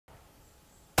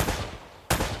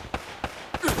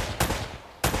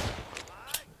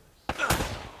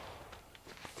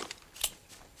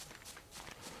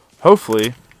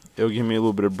Hopefully, it'll give me a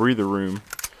little bit of breather room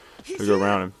to go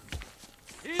around him.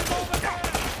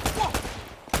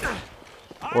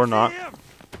 Or not.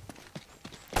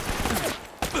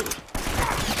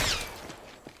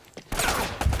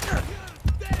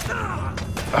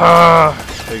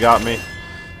 Ah, they got me.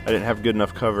 I didn't have good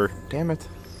enough cover. Damn it.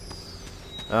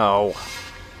 Oh.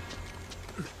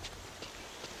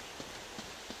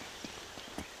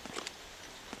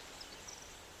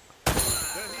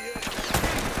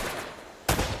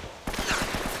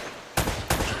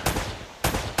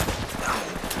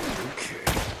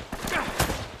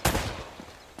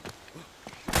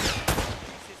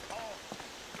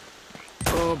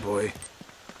 Oh boy.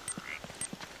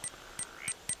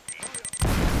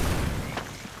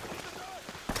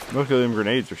 Most of them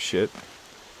grenades are shit.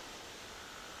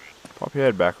 Pop your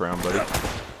head back around, buddy.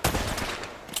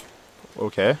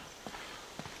 Okay.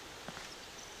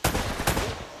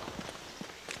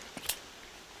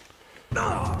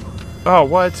 Oh,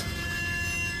 what?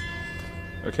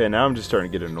 Okay, now I'm just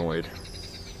starting to get annoyed.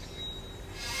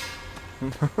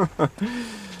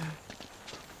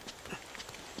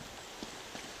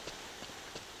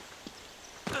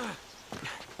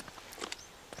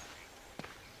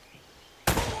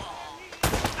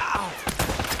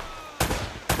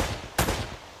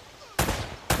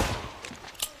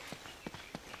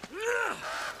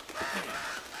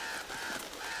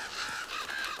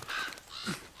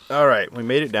 Alright, we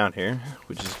made it down here,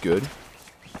 which is good.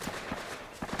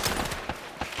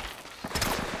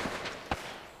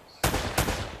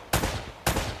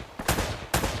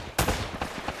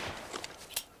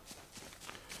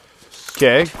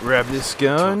 Okay, grab this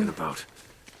gun. About.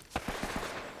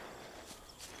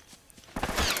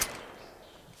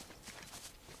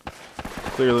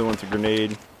 Clearly wants a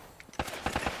grenade.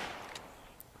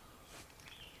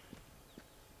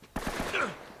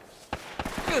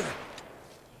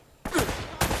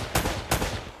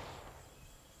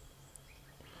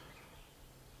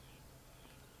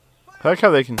 I like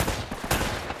how they can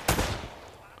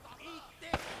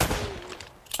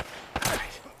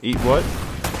eat what?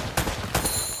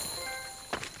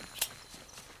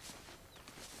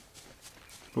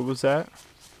 What was that?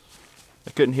 I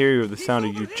couldn't hear you with the sound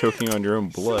of you choking on your own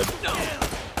blood.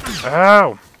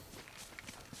 Ow!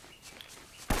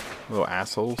 Little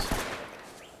assholes.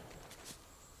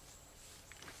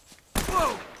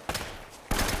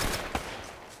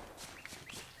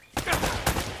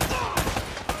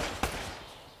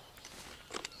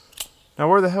 Now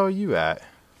where the hell are you at?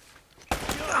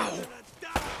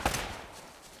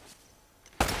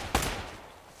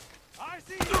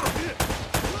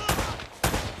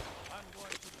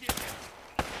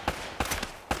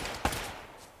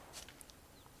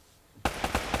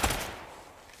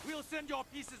 We'll send your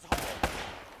pieces home.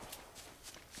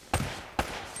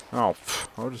 Oh,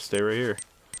 I'll just stay right here.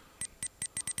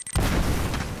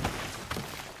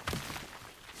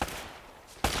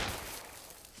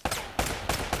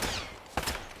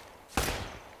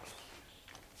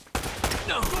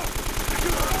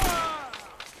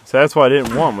 So that's what I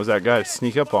didn't want, was that guy to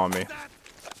sneak up on me.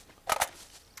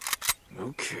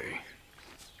 Okay.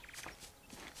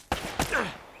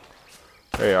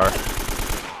 There you are.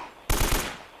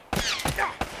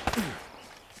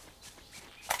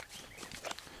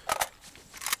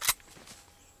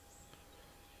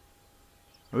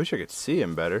 I wish I could see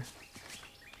him better.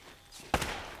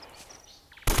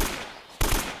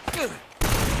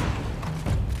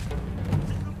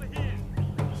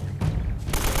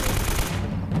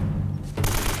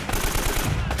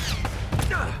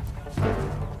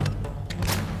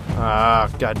 Ah,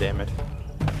 god damn it.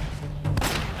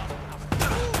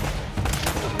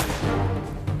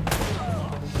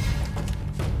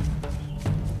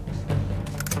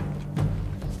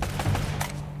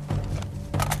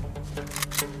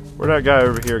 Where'd that guy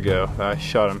over here go? I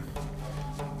shot him.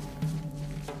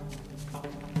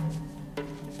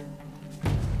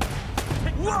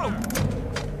 Whoa!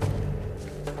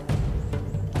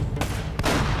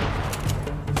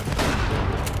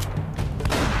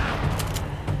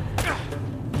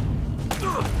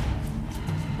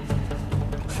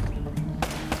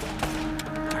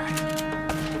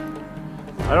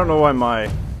 I don't know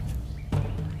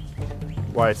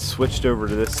why it switched over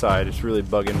to this side. It's really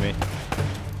bugging me.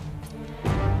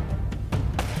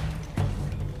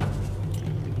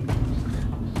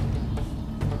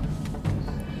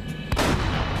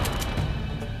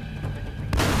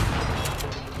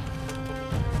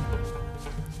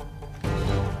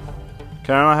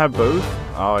 Can I not have both?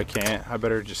 Oh, I can't. I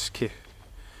better just get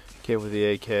with the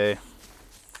AK.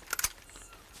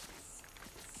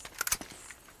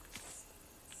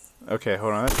 Okay,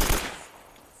 hold on.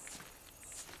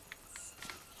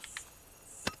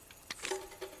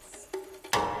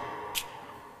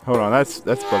 Hold on, that's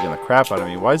bugging the crap out of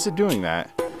me. Why is it doing that?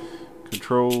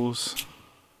 Controls.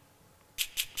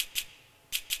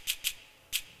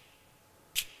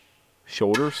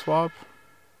 Shoulder swap?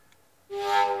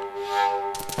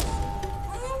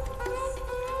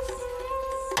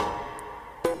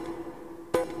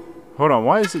 Hold on,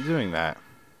 why is it doing that?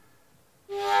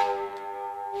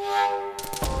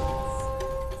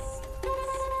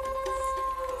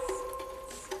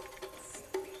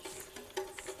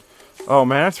 Oh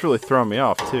man, that's really throwing me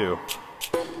off too.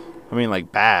 I mean,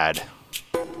 like, bad.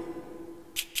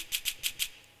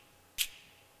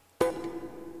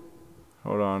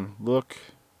 Hold on. Look.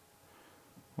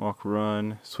 Walk,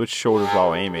 run. Switch shoulders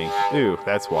while aiming. Ooh,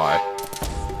 that's why.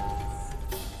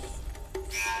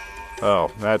 Oh,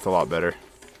 that's a lot better.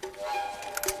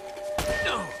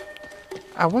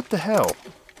 Ah, what the hell?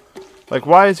 Like,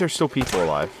 why is there still people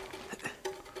alive?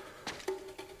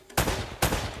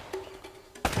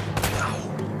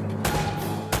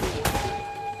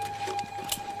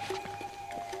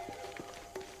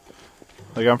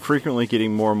 Like, I'm frequently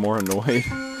getting more and more annoyed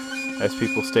as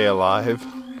people stay alive.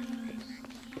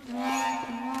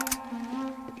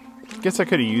 Guess I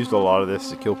could have used a lot of this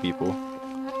to kill people.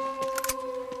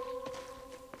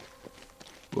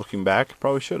 Looking back,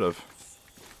 probably should have.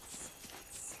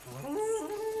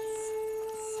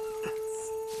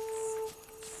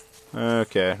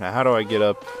 Okay, now how do I get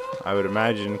up? I would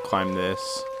imagine climb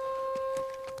this.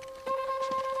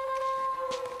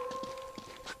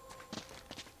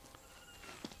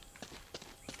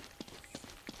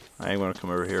 I want to come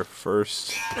over here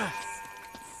first.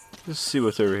 Just see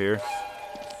what's over here.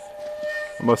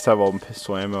 I must have all the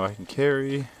pistol ammo I can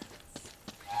carry.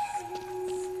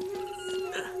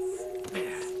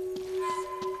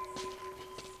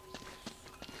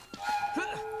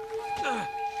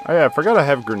 Oh yeah, I forgot I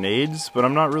have grenades, but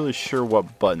I'm not really sure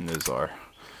what button those are.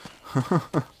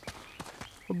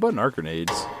 What button are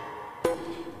grenades?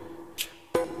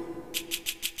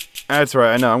 That's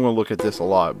right, I know I'm going to look at this a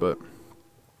lot, but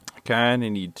I kind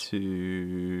of need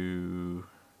to...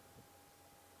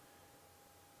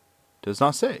 Does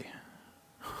not say.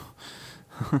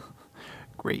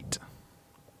 Great.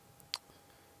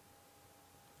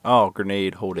 Oh,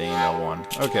 grenade, hold aim,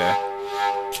 L1. Okay.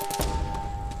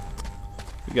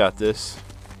 We got this.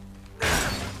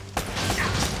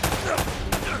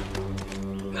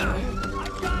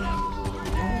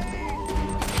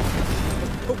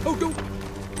 Oh, don't.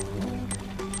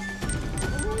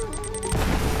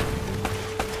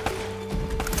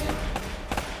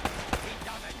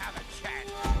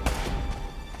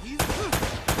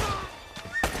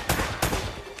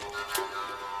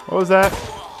 What was that?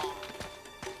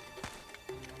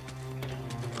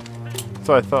 That's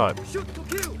what I thought. Shoot to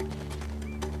kill.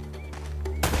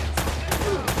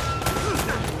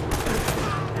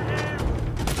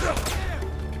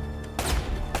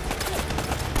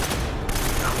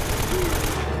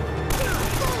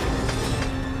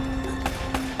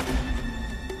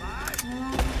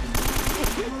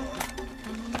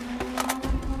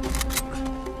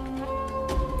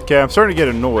 Okay, I'm starting to get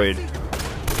annoyed.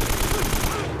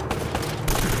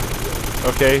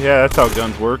 Okay, yeah, that's how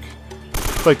guns work.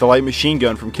 It's like the light machine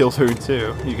gun from Killzone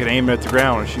 2. You can aim it at the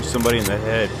ground and shoot somebody in the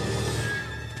head.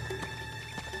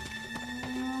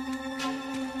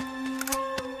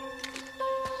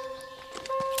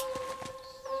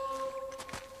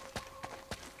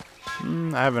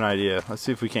 I have an idea. Let's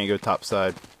see if we can't go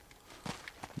topside.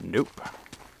 Nope.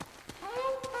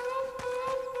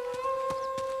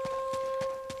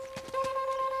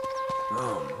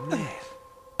 Oh, man.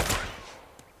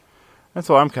 That's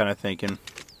what I'm kind of thinking.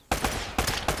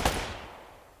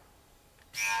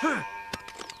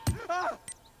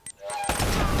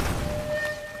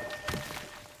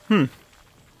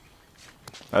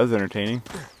 That was entertaining.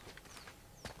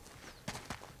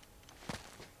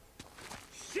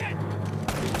 Shit.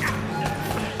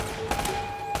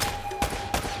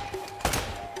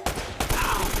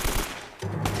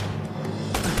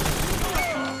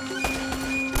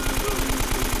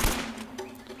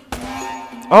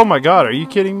 Oh my god, are you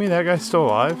kidding me? That guy's still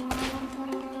alive?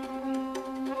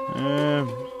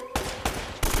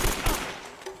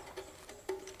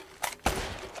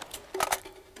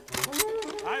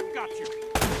 I've got you.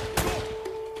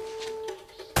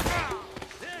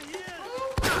 There he is.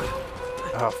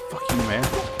 Oh, fuck you, man.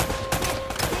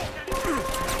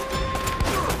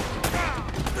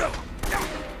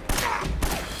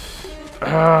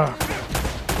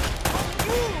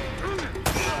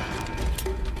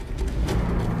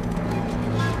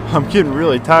 I'm getting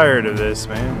really tired of this,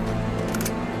 man.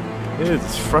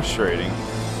 It's frustrating.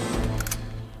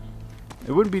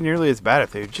 It wouldn't be nearly as bad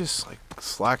if they would just, like,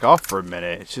 slack off for a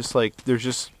minute. It's just like there's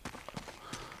just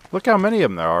look how many of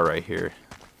them there are right here.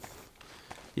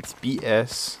 It's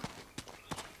BS.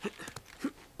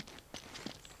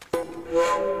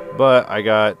 But I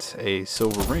got a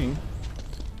silver ring.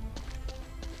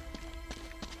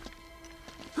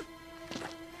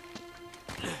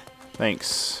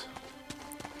 Thanks.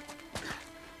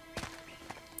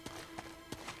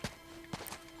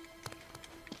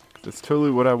 That's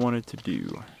totally what I wanted to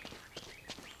do.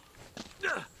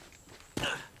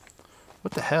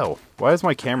 What the hell? Why is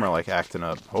my camera like acting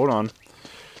up? Hold on.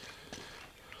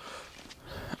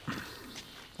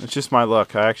 It's just my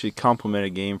luck. I actually compliment a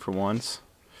game for once.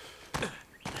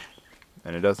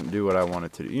 And it doesn't do what I want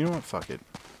it to do. You know what? Fuck it.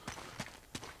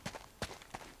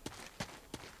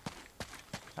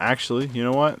 Actually, you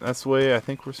know what? That's the way I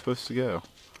think we're supposed to go.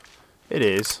 It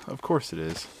is. Of course it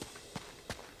is.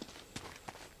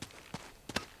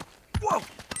 Whoa.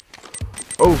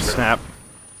 Oh, snap.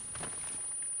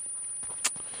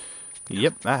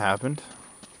 Yep, that happened.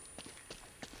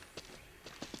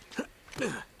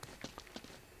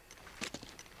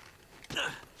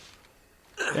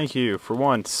 Thank you, for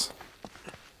once.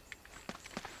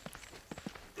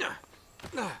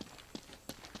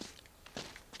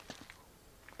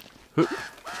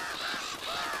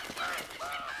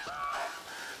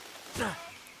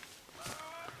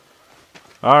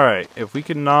 Alright, if we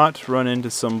could not run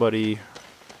into somebody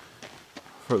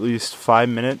for at least 5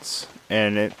 minutes,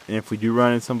 and if we do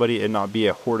run into somebody and not be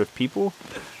a horde of people,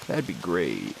 that'd be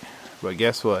great. But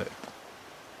guess what?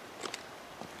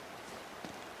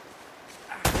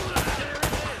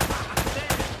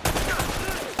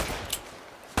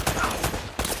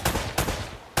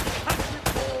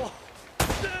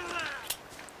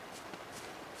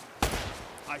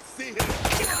 I see him.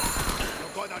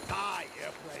 You're gonna die,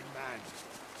 airplane man.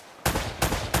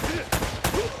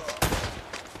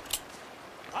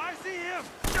 I see him.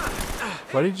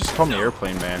 Why did you just call me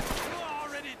Airplane Man? You're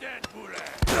already dead, bullet.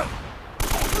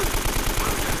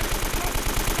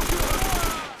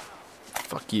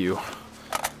 Fuck you.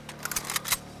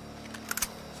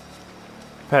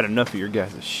 I've had enough of your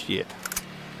guys' shit.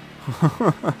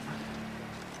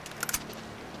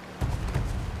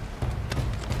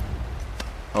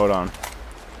 Hold on.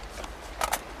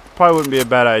 Probably wouldn't be a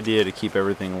bad idea to keep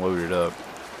everything loaded up.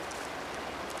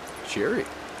 Cherry.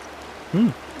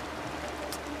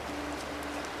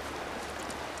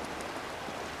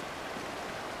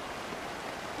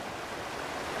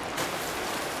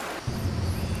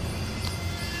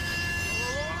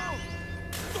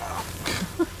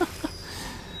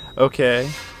 Okay.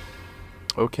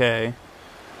 Okay.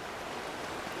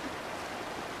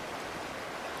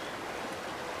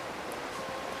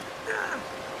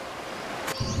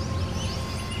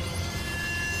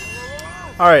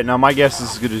 Alright, now my guess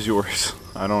is as good as yours.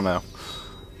 I don't know.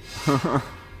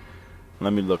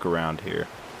 Let me look around here.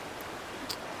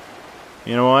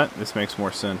 You know what? This makes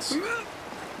more sense.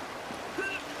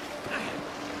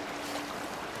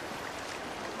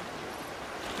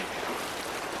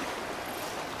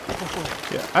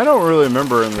 Yeah, I don't really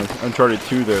remember in the Uncharted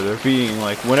 2 there being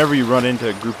like whenever you run into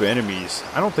a group of enemies.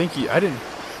 I didn't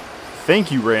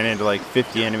think you ran into like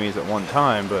 50 enemies at one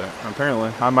time, but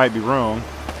apparently I might be wrong.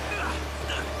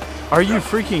 Are you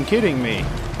freaking kidding me?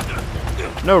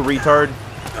 No, retard.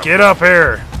 Get up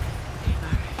here!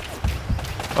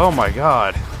 Oh my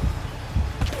god.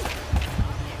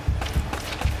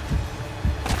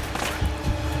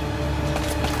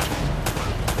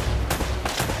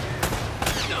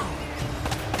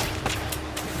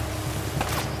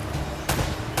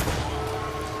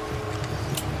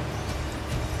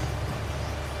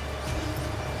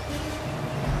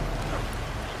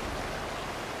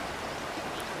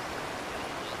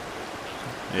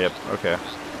 Yep, okay.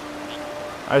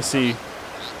 I see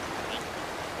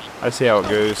how it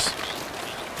goes.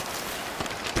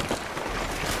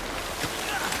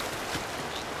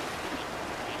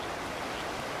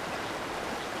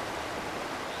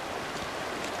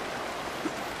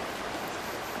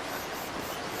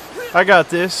 I got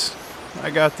this. I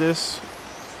got this.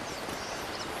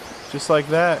 Just like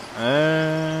that.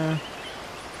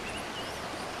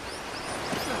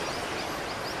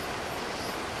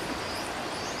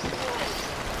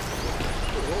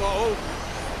 Whoa.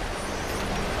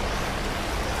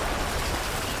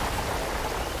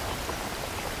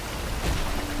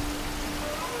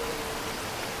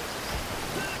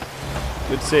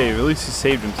 Good save. At least he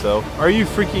saved himself. Are you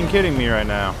freaking kidding me right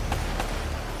now?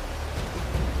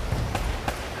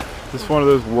 Is this one of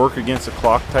those work against the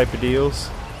clock type of deals?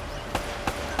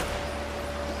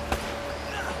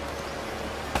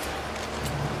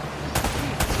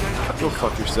 Go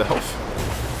fuck yourself.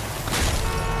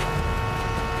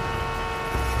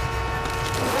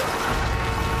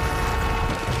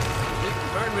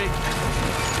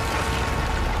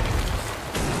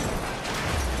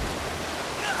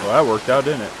 Well, that worked out,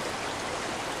 didn't it?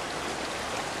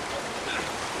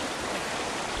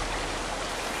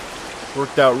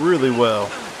 Worked out really well.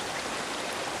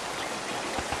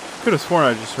 Could have sworn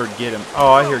I just heard get him.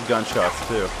 Oh, I hear gunshots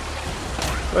too.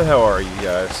 What the hell are you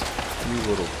guys? You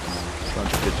little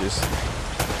sons of bitches.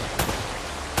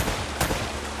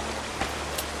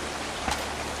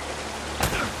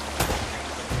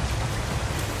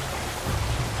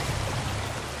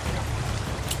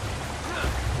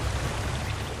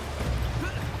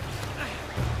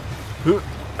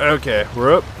 Okay,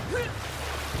 we're up.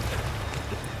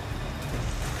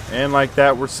 And like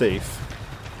that, we're safe.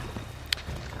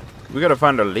 We gotta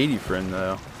find our lady friend,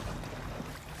 though.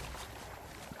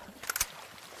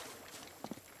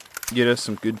 Get us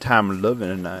some good time loving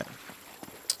tonight.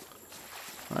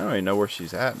 I don't even know where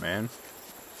she's at, man.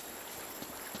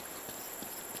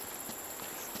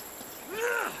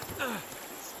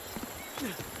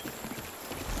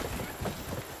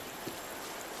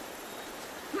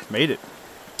 Made it.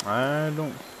 I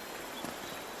don't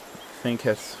think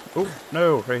that's... Oh,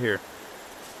 no, right here.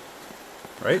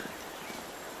 Right?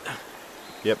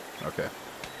 Yep, okay.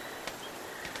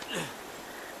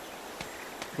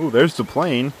 Ooh, there's the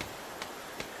plane.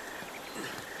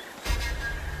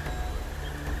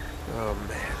 Oh,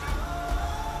 man.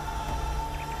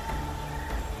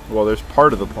 Well, there's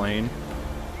part of the plane.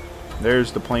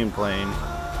 There's the plane.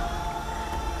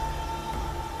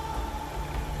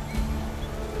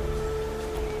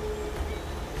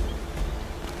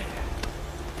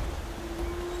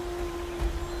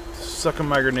 Sucking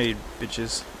my grenade,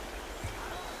 bitches.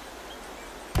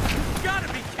 You gotta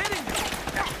be kidding me!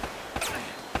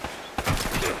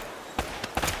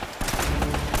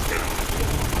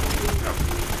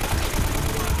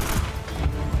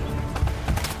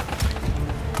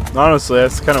 Honestly,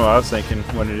 that's kind of what I was thinking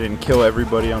when it didn't kill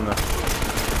everybody on the...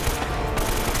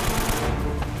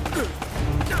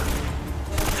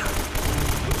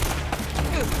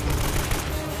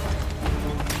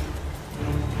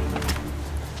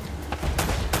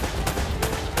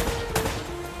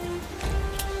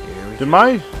 Did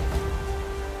my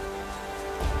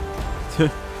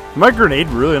grenade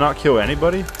really not kill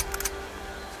anybody?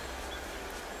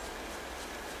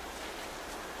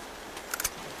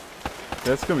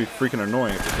 That's gonna be freaking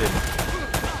annoying if it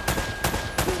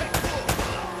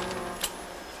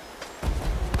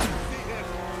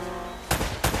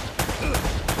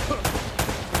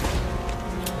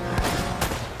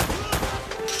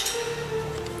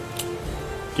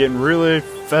didn't. Getting really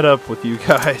fed up with you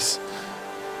guys.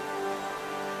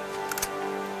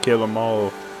 Kill them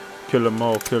all. Kill them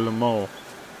all. Kill them all.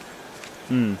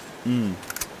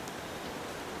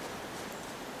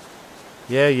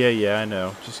 Yeah, I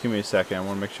know. Just give me a second. I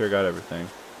want to make sure I got everything.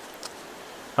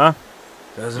 Huh?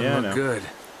 Doesn't Yeah, look good.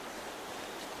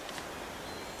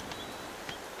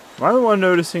 Am I the one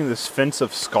noticing this fence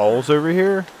of skulls over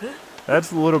here?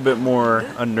 That's a little bit more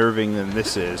unnerving than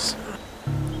this is.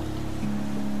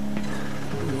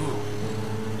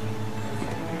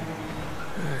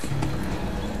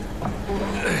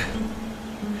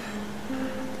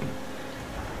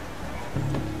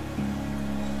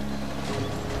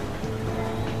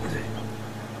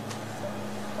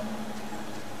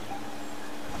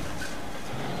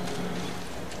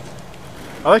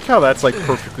 I like how that's like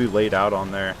perfectly laid out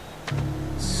on there.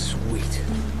 Sweet.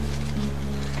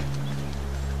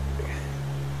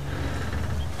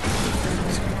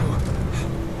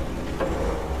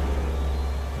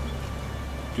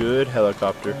 Good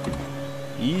helicopter.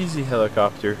 Easy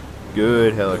helicopter.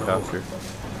 Good helicopter.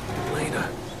 Elena.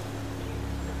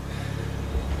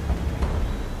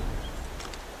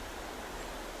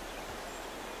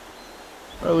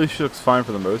 Well, at least she looks fine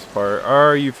for the most part.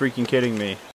 Are you freaking kidding me?